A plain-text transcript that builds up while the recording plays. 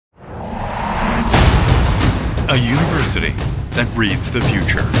A university that reads the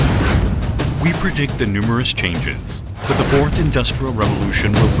future. We predict the numerous changes that the fourth industrial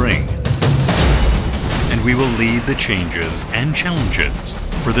revolution will bring. And we will lead the changes and challenges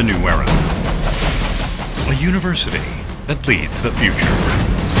for the new era. A university that leads the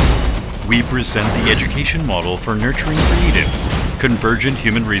future. We present the education model for nurturing creative, convergent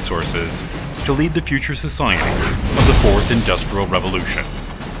human resources to lead the future society of the fourth industrial revolution.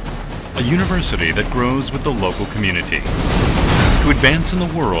 A university that grows with the local community to advance in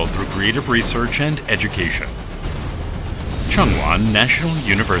the world through creative research and education. Changwon National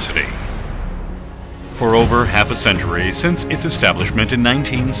University. For over half a century since its establishment in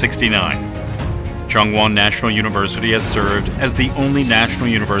 1969, Changwon National University has served as the only national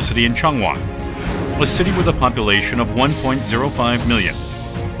university in Changwon, a city with a population of 1.05 million,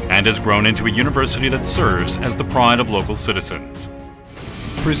 and has grown into a university that serves as the pride of local citizens.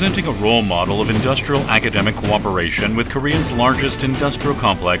 Presenting a role model of industrial academic cooperation with Korea's largest industrial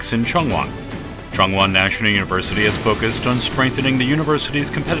complex in Changwon, Changwon National University has focused on strengthening the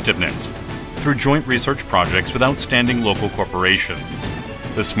university's competitiveness through joint research projects with outstanding local corporations.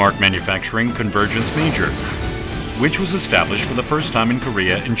 The Smart Manufacturing Convergence Major, which was established for the first time in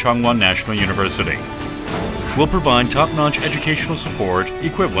Korea in Changwon National University, will provide top-notch educational support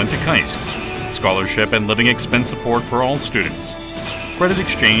equivalent to KAIST, scholarship and living expense support for all students, credit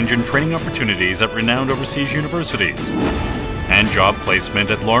exchange and training opportunities at renowned overseas universities, and job placement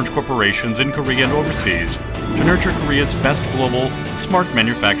at large corporations in Korea and overseas to nurture Korea's best global smart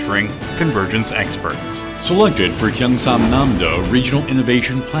manufacturing convergence experts. Selected for Gyeongsam-namdo Regional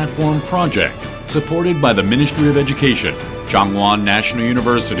Innovation Platform Project, supported by the Ministry of Education, Changwon National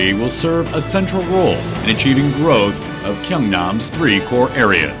University will serve a central role in achieving growth of Gyeongnam's three core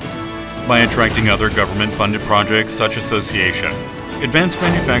areas. By attracting other government-funded projects such association, Advanced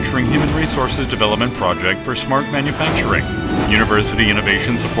Manufacturing Human Resources Development Project for Smart Manufacturing, University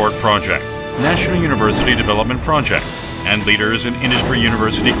Innovation Support Project, National University Development Project, and Leaders in Industry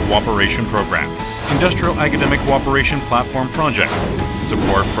University Cooperation Program, Industrial Academic Cooperation Platform Project,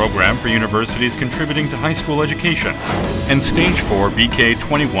 Support Program for Universities Contributing to High School Education, and Stage 4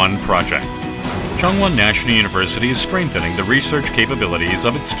 BK21 Project. Changwon National University is strengthening the research capabilities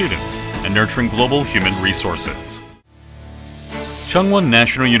of its students and nurturing global human resources. Changwon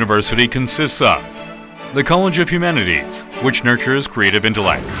National University consists of the College of Humanities, which nurtures creative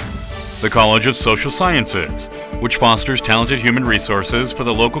intellects, the College of Social Sciences, which fosters talented human resources for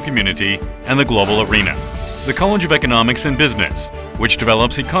the local community and the global arena, the College of Economics and Business, which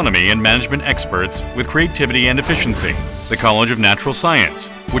develops economy and management experts with creativity and efficiency, the College of Natural Science,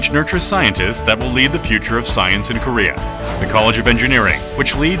 which nurtures scientists that will lead the future of science in Korea, the College of Engineering,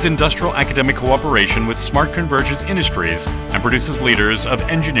 which leads industrial academic cooperation with smart convergence industries and produces leaders of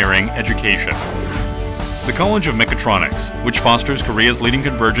engineering education, the College of Mechatronics, which fosters Korea's leading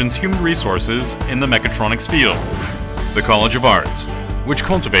convergence human resources in the mechatronics field, the College of Arts, which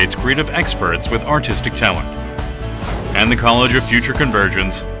cultivates creative experts with artistic talent, and the College of Future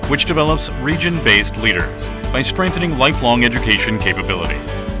Convergence, which develops region-based leaders by strengthening lifelong education capabilities.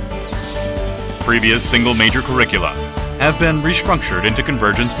 Previous single major curricula have been restructured into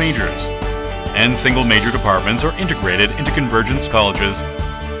convergence majors, and single major departments are integrated into convergence colleges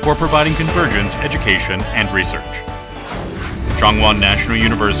for providing convergence education and research. Changwon National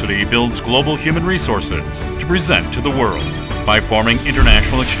University builds global human resources to present to the world by forming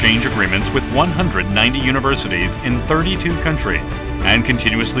international exchange agreements with 190 universities in 32 countries and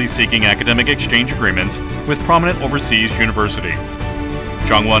continuously seeking academic exchange agreements with prominent overseas universities.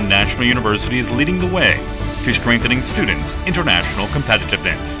 Changwon National University is leading the way to strengthening students' international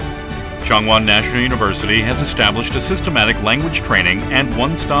competitiveness. Changwon National University has established a systematic language training and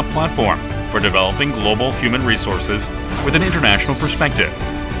one-stop platform for developing global human resources with an international perspective.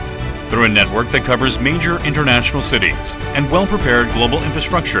 Through a network that covers major international cities and well-prepared global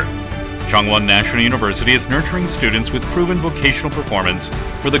infrastructure, Changwon National University is nurturing students with proven vocational performance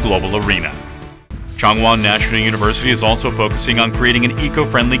for the global arena. Changwon National University is also focusing on creating an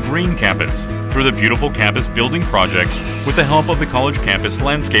eco-friendly green campus through the Beautiful Campus Building Project with the help of the College Campus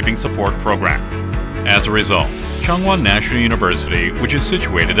Landscaping Support Program. As a result, Changwon National University, which is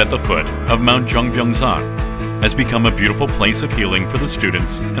situated at the foot of Mount Jeongbyeong-san, has become a beautiful place of healing for the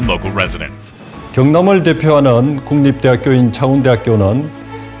students and local residents. 경남을 대표하는 국립대학교인 창원대학교는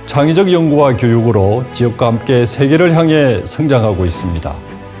창의적 연구와 교육으로 지역과 함께 세계를 향해 성장하고 있습니다.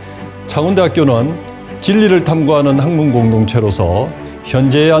 창원대학교는 진리를 탐구하는 학문 공동체로서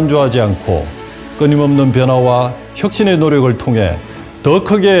현재에 안주하지 않고 끊임없는 변화와 혁신의 노력을 통해 더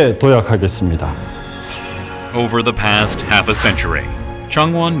크게 도약하겠습니다. Over the past half a century,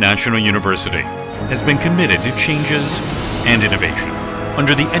 Changwon National University has been committed to changes and innovation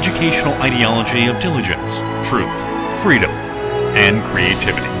under the educational ideology of diligence, truth, freedom, and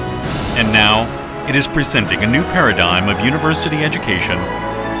creativity. And now, it is presenting a new paradigm of university education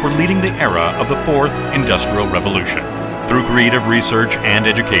for leading the era of the Fourth Industrial Revolution. Through creative research and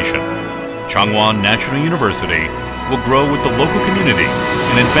education, Changwon National University will grow with the local community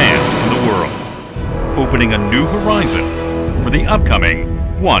and advance in the world, opening a new horizon for the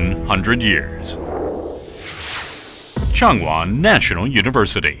upcoming 100 years. Changwon National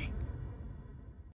University.